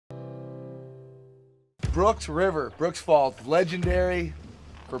Brooks River, Brooks Falls, legendary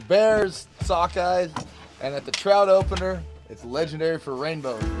for bears, sockeyes, and at the trout opener, it's legendary for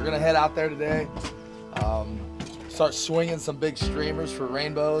rainbows. We're gonna head out there today, start swinging some big streamers for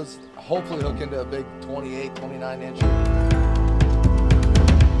rainbows, hopefully hook into a big 28, 29 incher.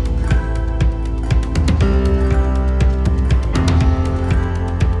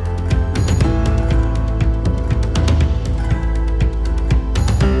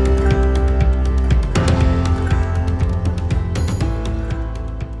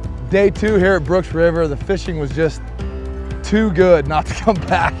 Day 2 here at Brooks River. The fishing was just too good not to come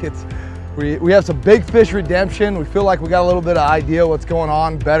back. We have some big fish redemption. We feel like we got a little bit of idea what's going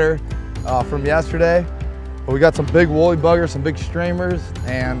on better from yesterday. But we got some big woolly buggers, some big streamers,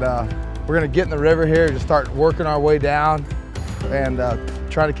 and we're gonna get in the river here, just start working our way down and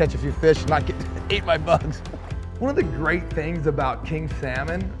trying to catch a few fish and not get ate by bugs. One of the great things about King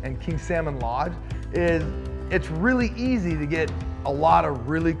Salmon and King Salmon Lodge is it's really easy to get a lot of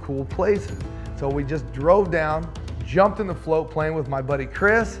really cool places. So we just drove down, jumped in the float plane with my buddy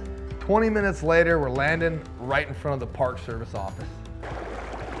Chris. 20 minutes later, we're landing right in front of the Park Service office.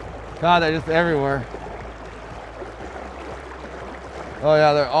 God, they're just everywhere. Oh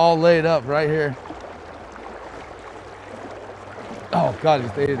yeah, they're all laid up right here. Oh God,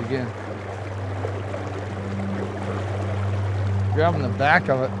 just ate it again. Grabbing the back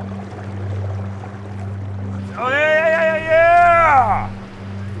of it. Oh yeah!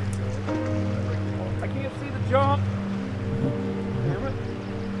 I can't see the jump. Damn it.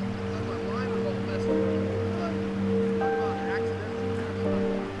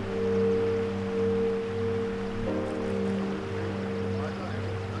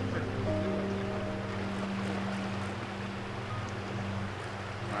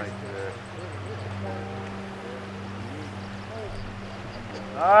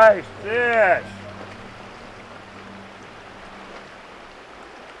 Nice fish.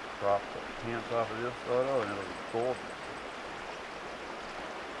 Drop the pants off of this photo and it'll be cool.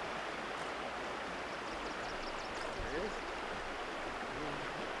 There it is.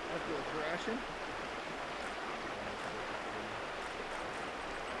 That's a little crashing.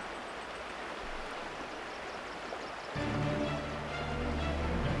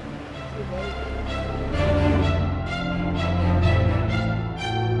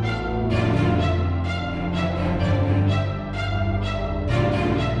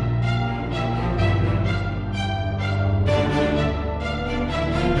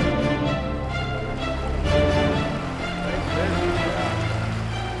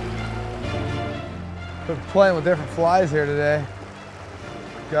 We're playing with different flies here today.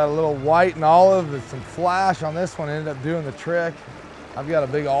 Got a little white and olive with some flash on this one, ended up doing the trick. I've got a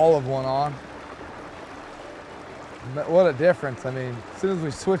big olive one on. But what a difference. I mean, as soon as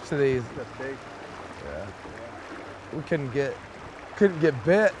we switched to these, That's big. yeah, we couldn't get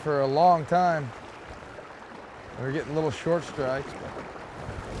bit for a long time. We were getting little short strikes.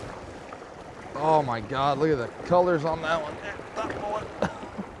 But oh my God, look at the colors on that one.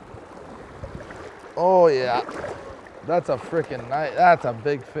 Oh yeah, that's a freaking nice, that's a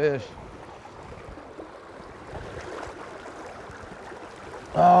big fish.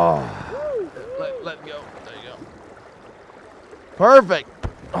 Oh, let go, there you go. Perfect.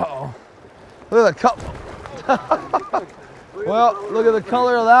 Uh-oh, look at the color. Well, look at the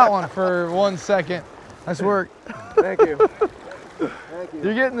color of that one for 1 second. Nice work. Thank you. Thank you.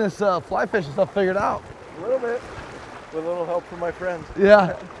 You're getting this fly fishing stuff figured out. A little bit. With a little help from my friends.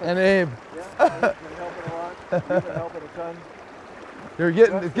 Yeah, and Abe. Yeah, I've been helping a lot. You've been helping a ton.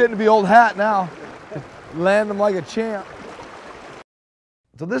 It's getting to be old hat now. Land them like a champ.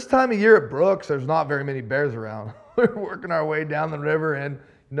 So this time of year at Brooks, there's not very many bears around. We're working our way down the river and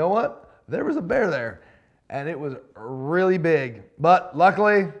you know what? There was a bear there and it was really big. But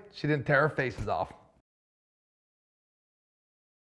luckily, she didn't tear her faces off.